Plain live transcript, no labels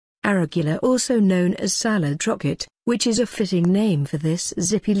Arugula, also known as salad rocket, which is a fitting name for this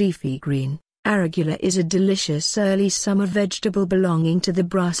zippy leafy green. Arugula is a delicious early summer vegetable belonging to the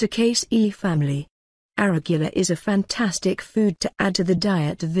Brassicaceae family. Arugula is a fantastic food to add to the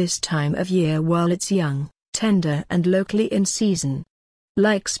diet this time of year while it's young, tender and locally in season.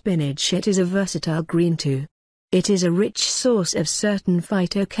 Like spinach, it is a versatile green too. It is a rich source of certain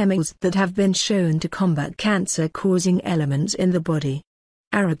phytochemicals that have been shown to combat cancer-causing elements in the body.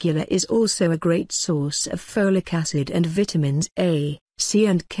 Arugula is also a great source of folic acid and vitamins A, C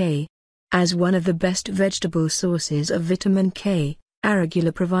and K. As one of the best vegetable sources of vitamin K,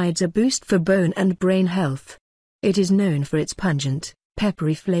 Arugula provides a boost for bone and brain health. It is known for its pungent,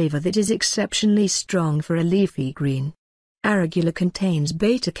 peppery flavor that is exceptionally strong for a leafy green. Arugula contains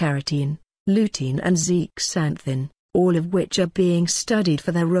beta-carotene, lutein and zeaxanthin, all of which are being studied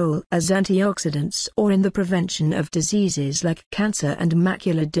for their role as antioxidants or in the prevention of diseases like cancer and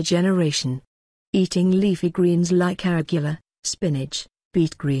macular degeneration. Eating leafy greens like arugula, spinach,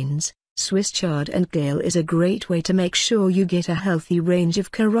 beet greens, Swiss chard and kale is a great way to make sure you get a healthy range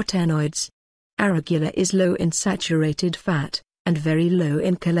of carotenoids. Arugula is low in saturated fat, and very low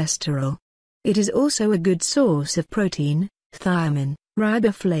in cholesterol. It is also a good source of protein, thiamine,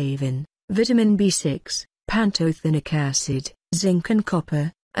 riboflavin, vitamin B6, pantothenic acid, zinc and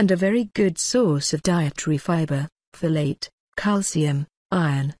copper, and a very good source of dietary fiber, folate, calcium,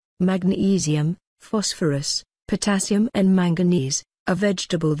 iron, magnesium, phosphorus, potassium and manganese, a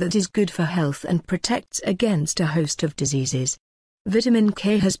vegetable that is good for health and protects against a host of diseases. Vitamin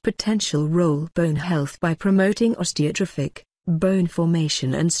K has potential role bone health by promoting osteotrophic, bone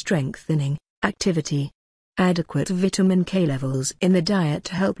formation and strengthening, activity. Adequate vitamin K levels in the diet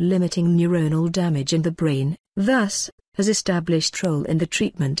help limiting neuronal damage in the brain, thus, has established role in the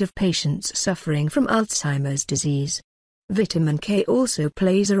treatment of patients suffering from Alzheimer's disease. Vitamin K also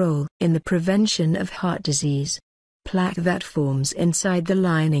plays a role in the prevention of heart disease. Plaque that forms inside the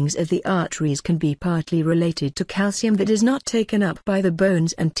linings of the arteries can be partly related to calcium that is not taken up by the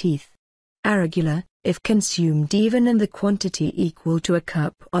bones and teeth. Arugula, if consumed even in the quantity equal to a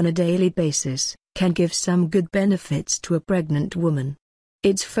cup on a daily basis, can give some good benefits to a pregnant woman.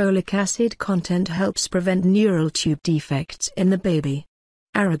 Its folic acid content helps prevent neural tube defects in the baby.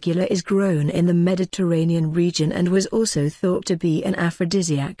 Arugula is grown in the Mediterranean region and was also thought to be an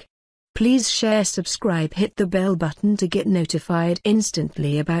aphrodisiac. Please share, subscribe, hit the bell button to get notified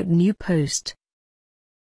instantly about new post.